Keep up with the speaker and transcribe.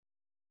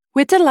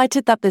We're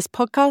delighted that this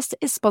podcast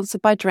is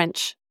sponsored by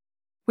Drench.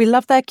 We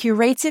love their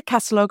curated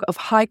catalogue of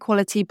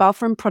high-quality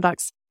bathroom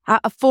products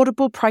at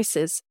affordable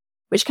prices,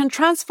 which can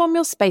transform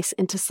your space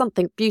into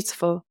something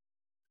beautiful.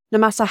 No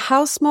matter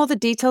how small the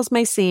details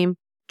may seem,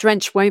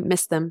 Drench won't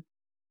miss them.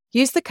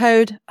 Use the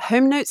code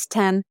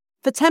HOMENOTES10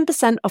 for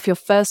 10% off your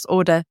first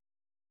order.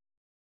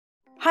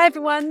 Hi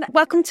everyone,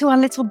 welcome to our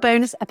little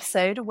bonus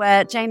episode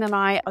where Jane and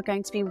I are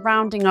going to be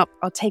rounding up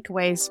our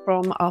takeaways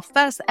from our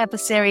first ever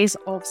series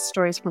of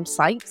Stories from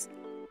Sight.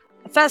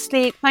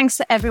 Firstly, thanks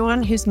to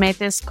everyone who's made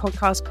this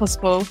podcast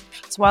possible,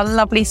 to our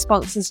lovely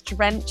sponsors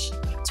Drench,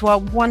 to our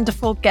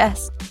wonderful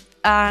guests,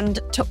 and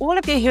to all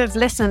of you who have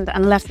listened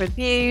and left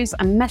reviews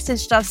and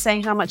messaged us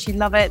saying how much you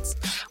love it.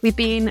 We've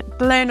been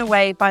blown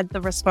away by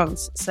the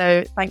response,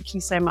 so thank you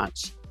so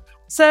much.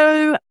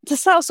 So to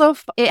start us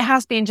off, it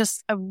has been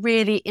just a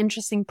really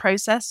interesting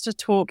process to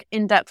talk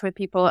in depth with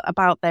people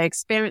about their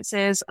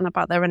experiences and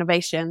about their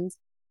renovations.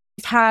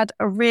 We've had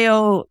a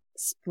real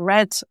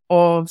spread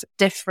of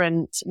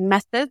different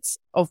methods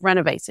of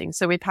renovating.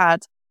 So we've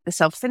had the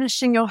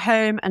self-finishing your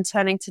home and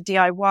turning to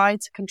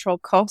DIY to control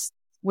costs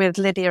with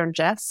Lydia and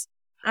Jess.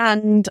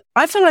 And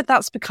I feel like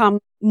that's become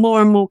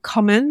more and more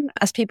common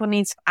as people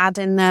need to add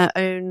in their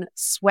own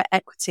sweat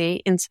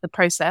equity into the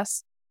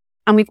process.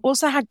 And we've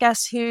also had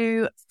guests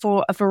who,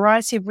 for a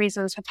variety of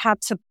reasons, have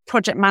had to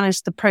project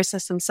manage the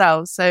process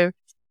themselves. So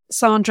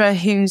Sandra,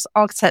 whose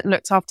architect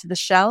looked after the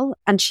shell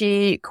and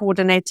she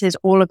coordinated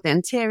all of the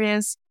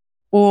interiors,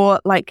 or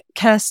like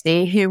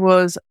Kirsty, who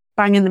was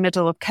bang in the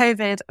middle of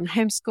COVID and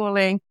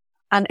homeschooling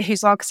and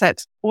whose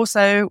architect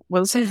also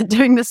was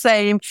doing the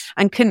same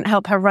and couldn't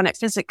help her run it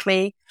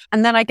physically.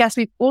 And then I guess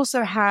we've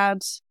also had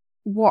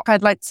what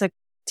I'd like to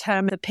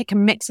term the pick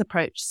and mix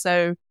approach.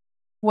 So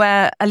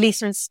where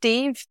Elisa and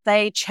Steve,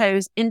 they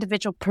chose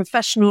individual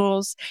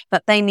professionals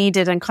that they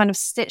needed and kind of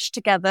stitched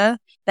together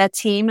their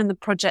team and the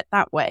project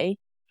that way.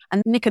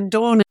 And Nick and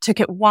Dawn took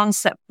it one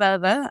step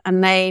further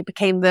and they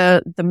became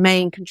the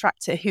main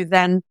contractor who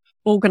then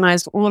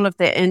organized all of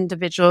the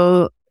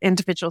individual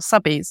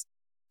subbies.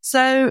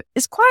 So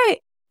it's quite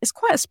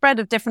a spread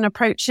of different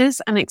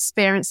approaches and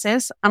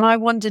experiences. And I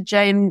wondered,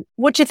 Jane,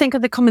 what do you think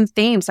of the common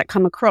themes that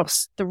come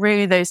across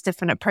through those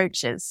different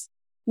approaches?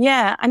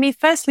 Yeah, I mean,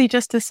 firstly,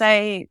 just to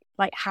say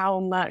like how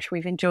much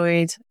we've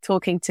enjoyed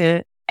talking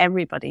to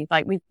everybody.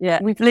 Like we've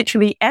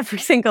literally every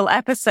single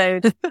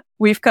episode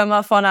we've come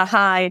off on a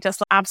high,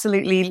 just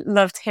absolutely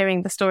loved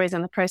hearing the stories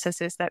and the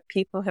processes that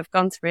people have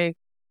gone through.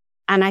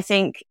 And I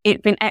think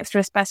it's been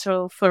extra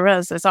special for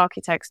us as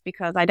architects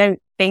because I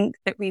don't think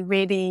that we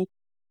really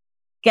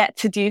get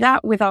to do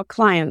that with our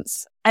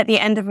clients. At the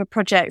end of a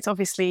project,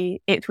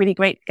 obviously, it's really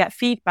great to get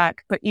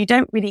feedback, but you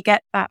don't really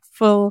get that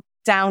full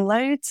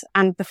download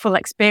and the full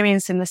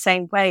experience in the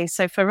same way.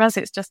 So for us,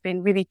 it's just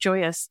been really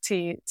joyous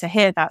to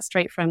hear that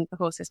straight from the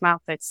horse's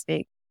mouth, so to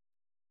speak.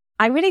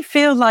 I really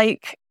feel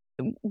like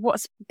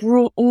what's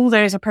brought all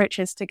those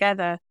approaches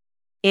together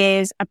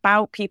is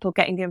about people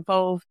getting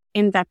involved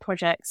in their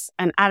projects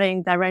and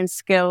adding their own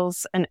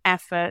skills and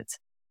effort.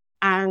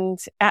 And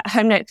at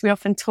Home Notes, we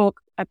often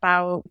talk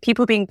about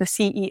people being the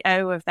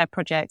CEO of their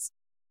projects,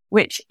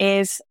 which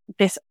is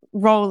this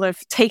role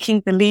of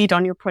taking the lead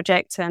on your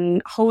project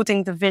and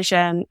holding the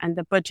vision and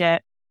the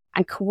budget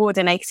and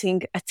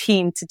coordinating a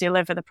team to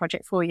deliver the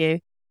project for you.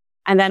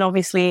 And then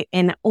obviously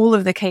in all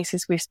of the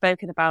cases we've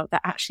spoken about, they're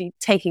actually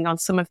taking on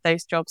some of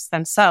those jobs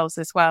themselves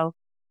as well.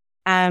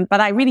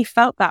 But I really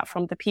felt that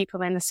from the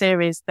people in the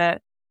series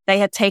that they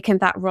had taken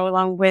that role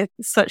on with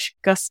such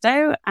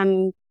gusto,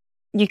 and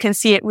you can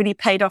see it really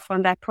paid off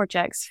on their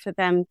projects for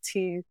them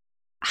to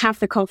have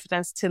the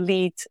confidence to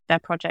lead their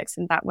projects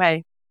in that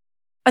way.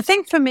 I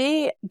think for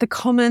me, the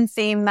common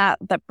theme that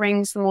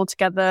brings them all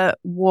together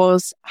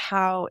was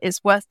how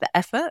it's worth the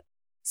effort.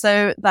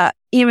 So that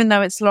even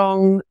though it's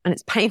long and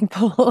it's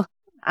painful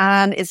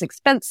and it's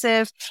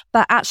expensive,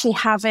 that actually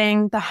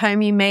having the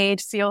home you made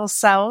for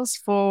yourselves,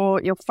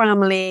 for your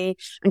family,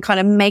 and kind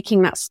of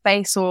making that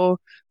space or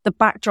the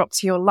backdrop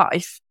to your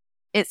life,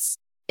 it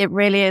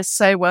really is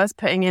so worth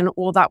putting in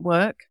all that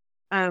work.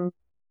 That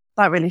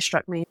really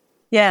struck me.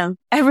 Yeah,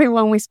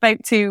 everyone we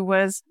spoke to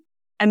was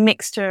a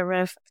mixture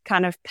of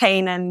kind of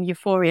pain and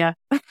euphoria.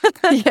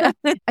 Yeah.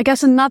 I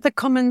guess another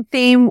common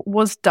theme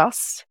was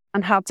dust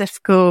and how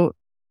difficult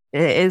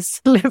it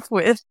is to live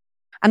with.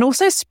 And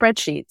also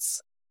spreadsheets,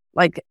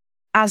 like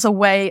as a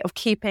way of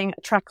keeping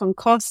a track on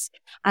costs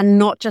and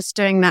not just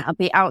doing that at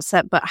the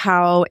outset, but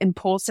how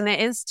important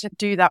it is to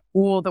do that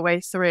all the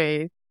way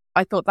through.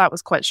 I thought that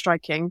was quite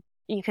striking.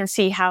 You can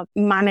see how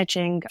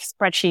managing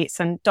spreadsheets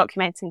and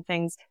documenting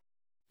things,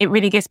 it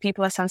really gives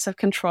people a sense of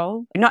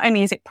control. Not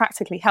only is it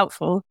practically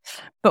helpful,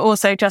 but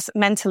also just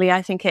mentally,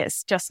 I think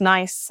it's just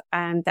nice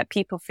and that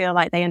people feel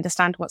like they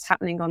understand what's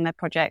happening on their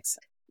projects.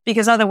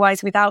 Because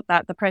otherwise, without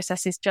that, the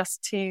process is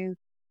just too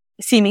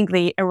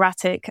seemingly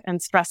erratic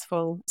and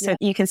stressful. So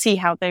you can see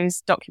how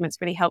those documents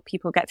really help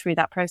people get through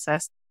that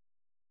process.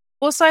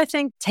 Also, I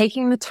think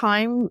taking the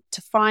time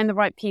to find the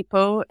right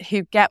people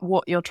who get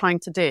what you're trying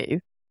to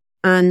do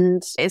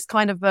And it's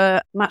kind of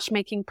a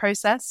matchmaking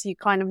process. You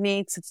kind of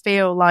need to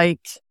feel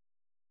like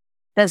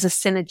there's a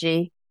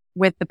synergy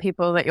with the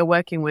people that you're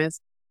working with.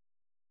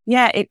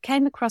 Yeah, it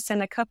came across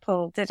in a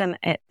couple, didn't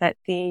it? That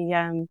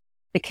the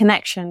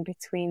connection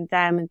between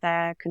them and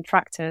their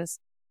contractors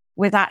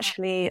was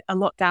actually a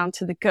lot down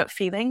to the gut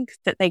feeling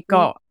that they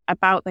got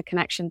about the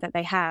connection that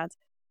they had.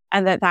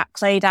 And that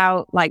played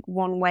out like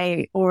one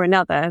way or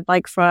another.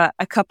 Like for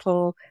a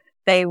couple,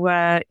 they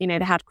were, they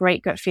had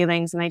great gut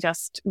feelings and they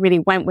just really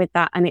went with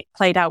that and it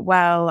played out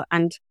well.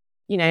 And,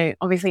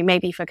 obviously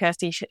maybe for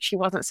Kirsty, she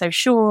wasn't so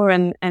sure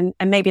and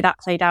maybe that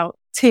played out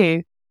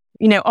too.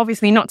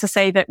 Obviously not to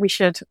say that we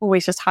should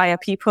always just hire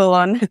people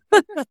on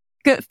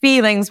gut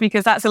feelings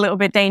because that's a little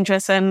bit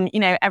dangerous and,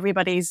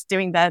 everybody's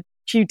doing their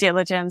due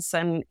diligence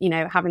and,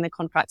 having the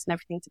contracts and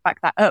everything to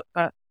back that up.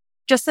 But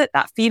just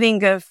that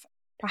feeling of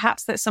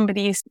perhaps that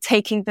somebody is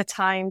taking the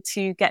time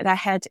to get their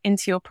head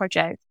into your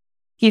project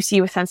gives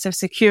you a sense of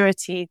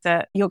security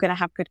that you're going to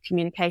have good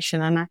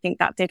communication. And I think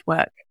that did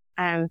work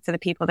for the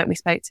people that we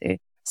spoke to.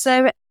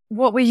 So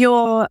what were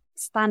your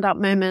standout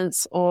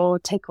moments or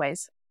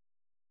takeaways?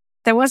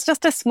 There was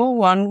just a small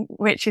one,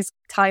 which is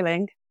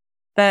tiling.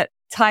 That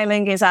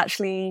tiling is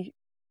actually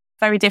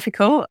very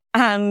difficult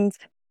and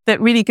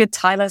that really good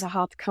tilers are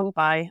hard to come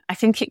by. I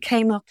think it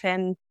came up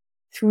in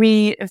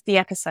 3 of the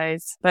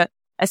episodes, but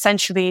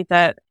essentially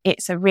that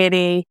it's a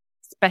really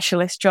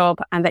specialist job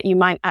and that you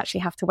might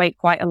actually have to wait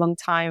quite a long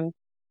time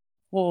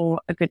for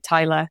a good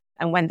tiler.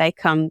 And when they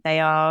come, they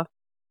are,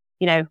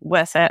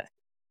 worth it.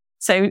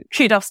 So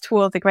kudos to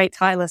all the great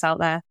tilers out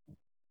there.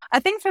 I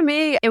think for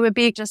me, it would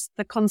be just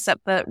the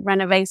concept that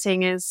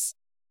renovating is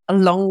a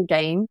long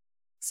game.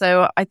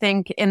 So I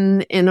think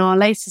in our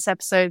latest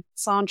episode,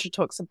 Sandra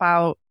talks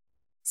about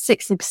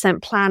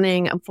 60%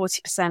 planning and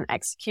 40%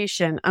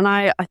 execution. And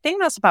I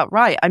think that's about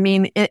right. I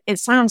mean, it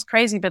sounds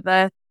crazy, but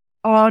there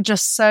are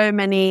just so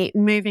many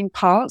moving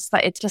parts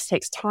that it just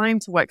takes time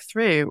to work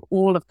through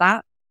all of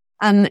that.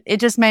 And it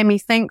just made me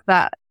think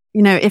that,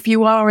 if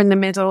you are in the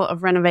middle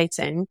of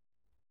renovating,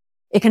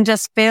 it can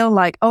just feel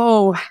like,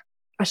 oh,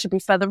 I should be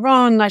further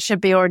on. I should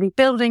be already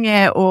building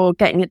it or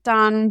getting it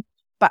done.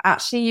 But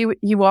actually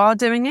you are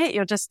doing it.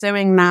 You're just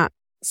doing that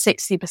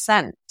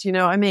 60%. Do you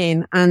know what I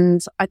mean? And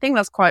I think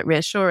that's quite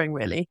reassuring,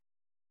 really.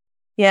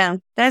 Yeah.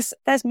 There's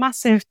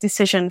massive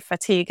decision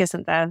fatigue,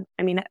 isn't there?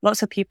 I mean,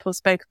 lots of people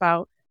spoke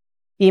about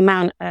the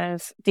amount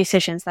of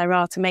decisions there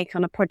are to make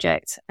on a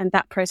project, and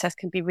that process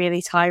can be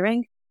really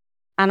tiring.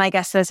 And I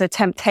guess there's a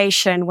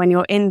temptation when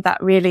you're in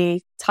that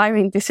really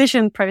tiring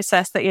decision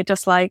process that you're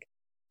just like,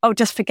 oh,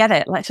 just forget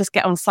it. Let's just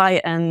get on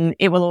site and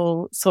it will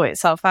all sort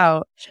itself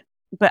out.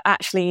 But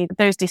actually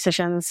those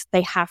decisions,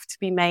 they have to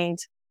be made.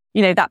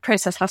 That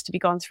process has to be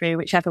gone through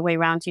whichever way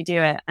round you do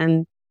it.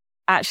 And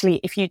actually,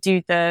 if you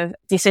do the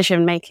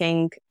decision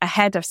making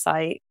ahead of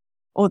site,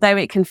 although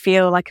it can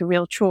feel like a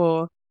real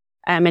chore,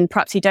 and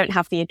perhaps you don't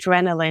have the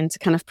adrenaline to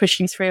kind of push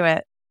you through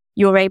it,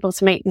 you're able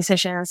to make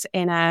decisions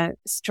in a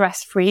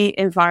stress-free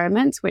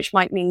environment, which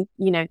might mean,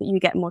 that you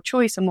get more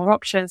choice and more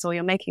options, or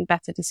you're making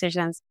better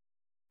decisions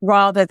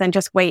rather than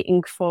just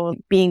waiting for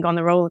being on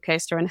the roller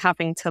coaster and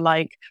having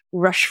to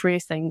rush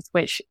through things,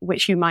 which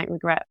you might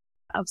regret.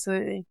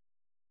 Absolutely.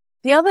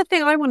 The other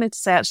thing I wanted to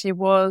say actually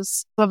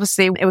was,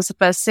 obviously it was the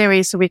first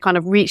series, so we kind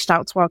of reached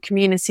out to our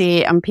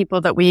community and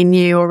people that we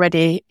knew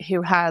already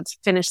who had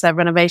finished their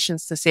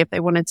renovations to see if they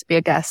wanted to be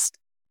a guest.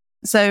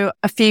 So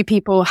a few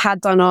people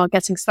had done our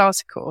Getting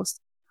Started course.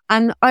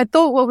 And I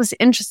thought what was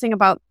interesting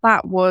about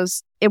that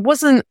was it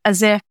wasn't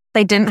as if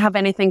they didn't have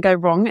anything go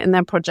wrong in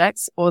their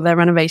projects or their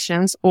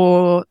renovations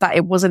or that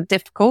it wasn't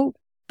difficult,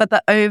 but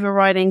the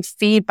overriding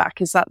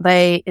feedback is that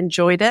they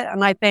enjoyed it.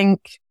 And I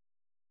think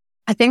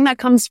that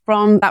comes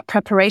from that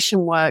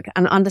preparation work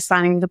and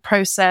understanding the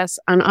process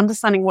and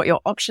understanding what your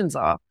options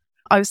are.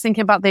 I was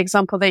thinking about the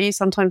example that you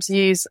sometimes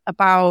use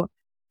about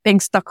being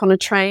stuck on a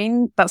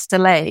train that's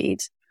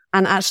delayed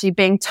and actually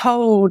being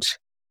told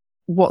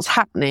what's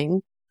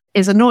happening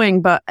is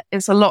annoying, but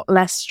it's a lot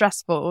less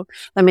stressful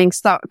than being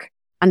stuck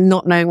and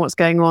not knowing what's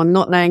going on,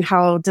 not knowing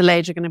how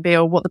delayed you're going to be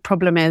or what the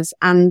problem is.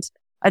 And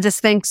I just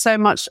think so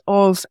much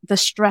of the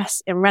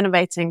stress in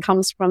renovating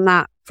comes from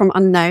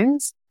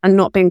unknowns and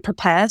not being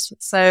prepared.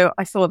 So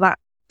I thought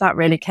that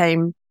really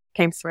came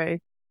through.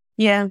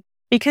 Yeah,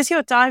 because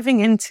you're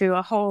diving into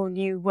a whole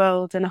new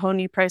world and a whole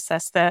new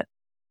process that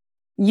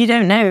you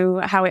don't know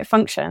how it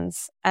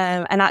functions.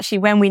 And actually,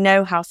 when we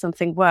know how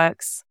something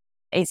works,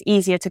 it's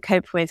easier to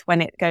cope with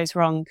when it goes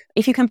wrong.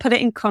 If you can put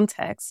it in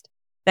context,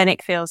 then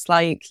it feels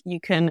like you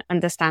can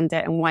understand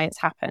it and why it's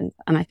happened.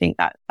 And I think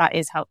that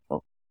is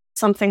helpful.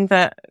 Something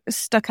that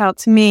stuck out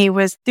to me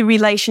was the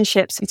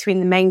relationships between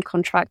the main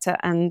contractor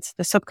and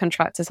the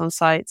subcontractors on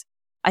site.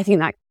 I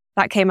think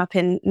that came up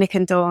in Nick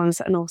and Dawn's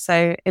and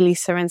also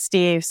Elisa and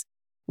Steve's,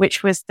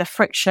 which was the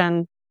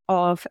friction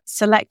of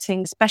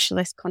selecting a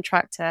specialist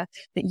contractor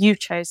that you've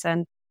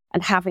chosen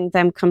and having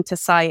them come to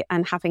site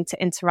and having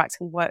to interact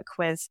and work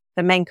with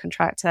the main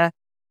contractor.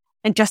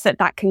 And just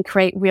that can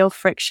create real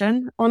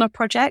friction on a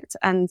project.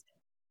 And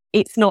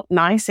it's not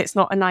nice. It's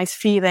not a nice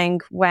feeling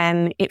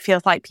when it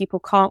feels like people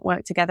can't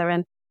work together.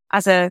 And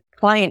as a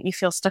client, you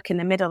feel stuck in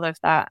the middle of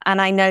that. And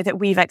I know that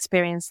we've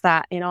experienced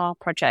that in our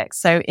projects.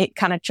 So it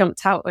kind of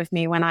jumped out with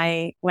me when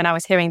I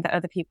was hearing that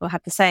other people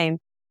had the same.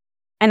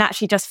 And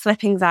actually just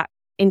flipping that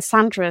in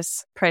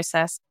Sandra's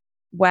process,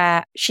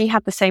 where she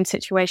had the same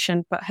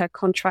situation, but her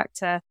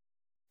contractor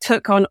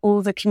took on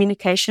all the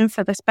communication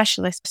for the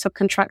specialist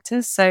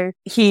subcontractors. So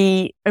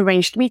he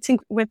arranged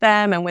meetings with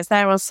them and was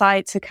there on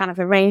site to kind of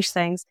arrange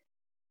things.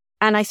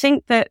 And I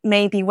think that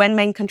maybe when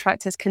main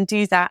contractors can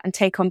do that and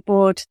take on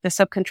board the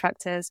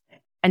subcontractors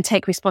and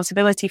take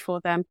responsibility for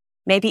them,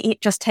 maybe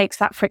it just takes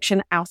that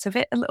friction out of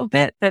it a little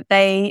bit, that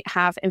they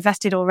have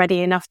invested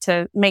already enough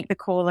to make the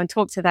call and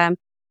talk to them.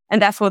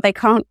 And therefore they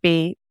can't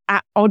be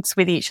at odds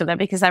with each other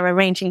because they're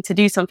arranging to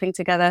do something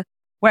together.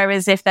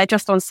 Whereas if they're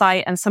just on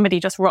site and somebody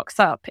just rocks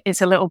up,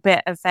 it's a little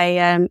bit of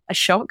a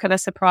shock and a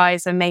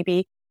surprise. And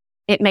maybe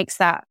it makes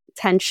that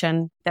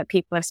tension that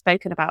people have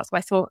spoken about. So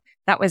I thought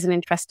that was an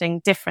interesting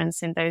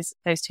difference in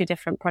those two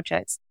different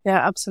projects. Yeah,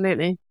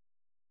 absolutely.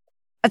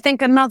 I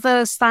think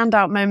another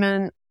standout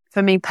moment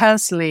for me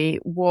personally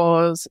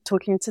was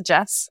talking to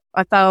Jess.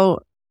 I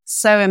felt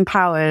so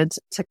empowered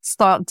to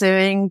start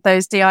doing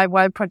those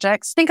DIY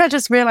projects. I think I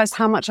just realized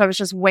how much I was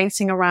just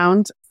waiting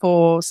around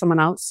for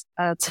someone else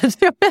to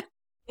do it.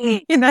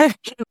 You know,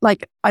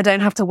 like I don't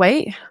have to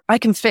wait. I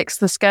can fix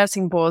the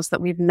skirting boards that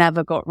we've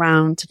never got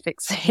round to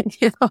fixing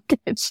in our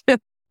kitchen.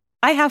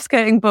 I have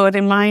skirting board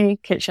in my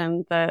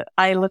kitchen that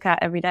I look at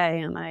every day,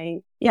 and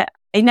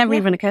it never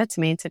even occurred to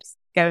me to just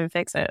go and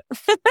fix it.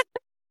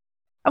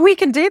 And we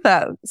can do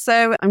that.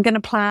 So I'm going to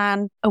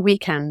plan a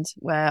weekend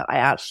where I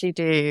actually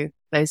do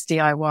those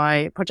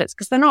DIY projects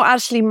because they're not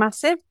actually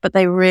massive, but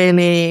they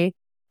really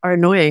are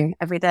annoying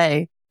every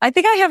day. I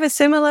think I have a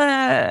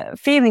similar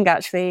feeling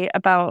actually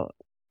about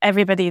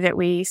everybody that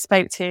we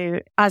spoke to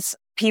as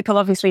people,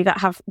 obviously, that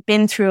have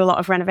been through a lot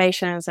of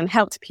renovations and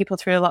helped people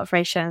through a lot of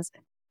renovations.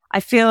 I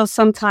feel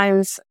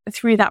sometimes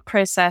through that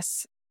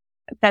process,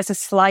 there's a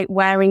slight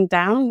wearing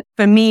down.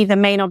 For me, the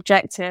main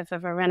objective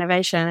of a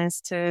renovation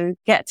is to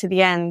get to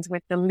the end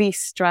with the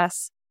least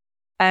stress,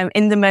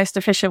 in the most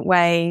efficient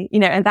way, you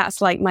know, and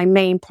that's like my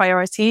main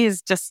priority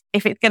is just,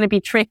 if it's going to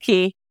be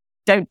tricky,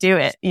 don't do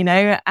it, you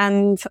know.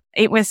 And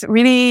it was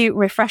really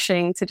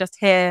refreshing to just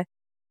hear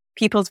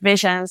people's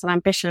visions and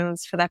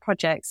ambitions for their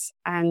projects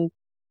and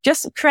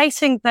just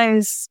creating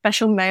those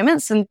special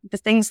moments and the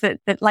things that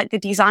like the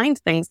designed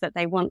things that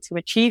they want to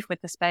achieve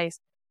with the space,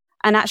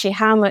 and actually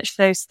how much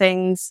those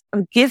things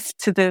give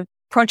to the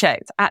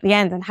project at the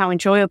end and how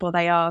enjoyable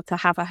they are to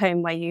have a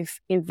home where you've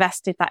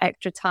invested that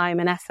extra time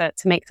and effort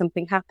to make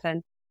something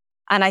happen.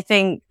 And I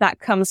think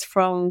that comes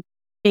from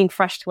being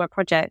fresh to a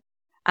project.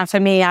 And for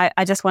me,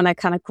 I just want to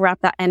kind of grab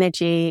that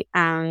energy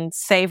and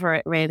savor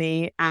it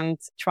really and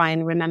try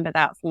and remember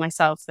that for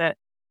myself, that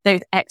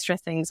those extra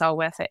things are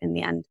worth it in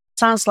the end.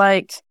 Sounds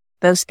like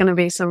there's going to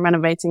be some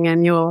renovating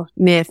in your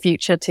near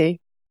future too.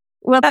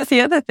 Well, that's the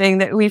other thing,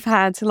 that we've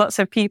had lots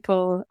of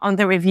people on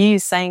the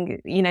reviews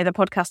saying, you know, the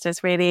podcast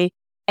has really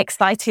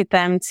excited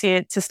them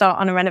to start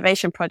on a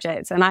renovation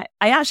project. And I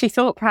actually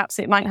thought perhaps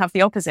it might have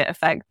the opposite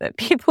effect, that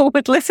people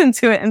would listen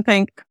to it and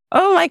think,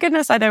 oh my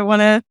goodness, I don't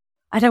want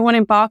to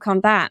embark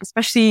on that.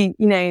 Especially,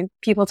 you know,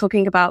 people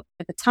talking about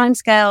the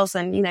timescales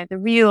and, you know, the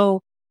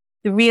real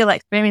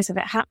experience of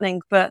it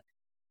happening. But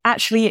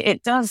actually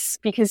it does,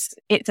 because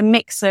it's a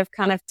mix of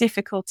kind of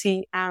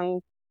difficulty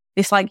and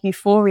this like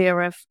euphoria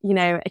of, you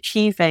know,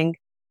 achieving.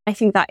 I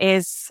think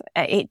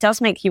it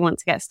does make you want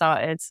to get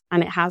started,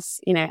 and it has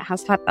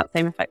had that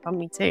same effect on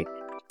me too.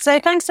 So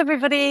thanks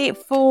everybody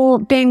for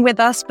being with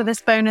us for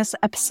this bonus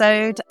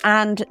episode.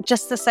 And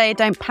just to say,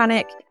 don't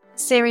panic.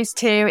 Series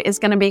 2 is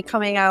going to be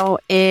coming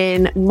out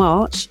in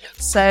March.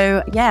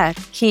 So yeah,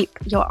 keep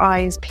your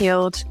eyes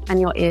peeled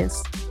and your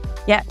ears.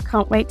 Yeah,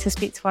 can't wait to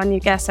speak to our new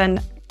guests. And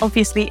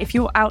obviously, if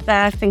you're out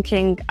there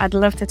thinking, I'd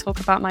love to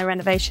talk about my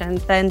renovation,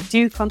 then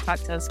do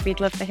contact us. We'd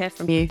love to hear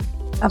from you.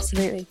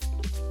 Absolutely.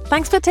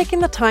 Thanks for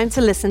taking the time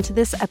to listen to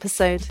this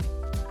episode.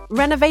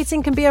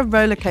 Renovating can be a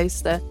roller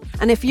coaster.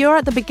 And if you're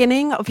at the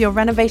beginning of your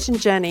renovation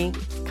journey,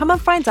 come and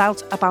find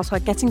out about our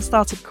Getting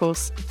Started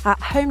course at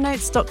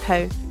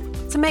homenotes.co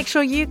to make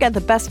sure you get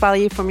the best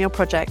value from your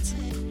project.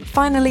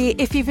 Finally,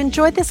 if you've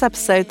enjoyed this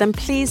episode, then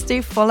please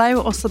do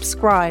follow or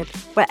subscribe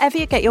wherever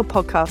you get your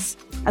podcasts,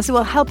 as it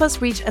will help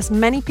us reach as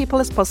many people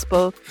as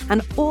possible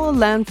and all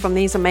learn from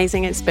these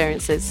amazing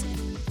experiences.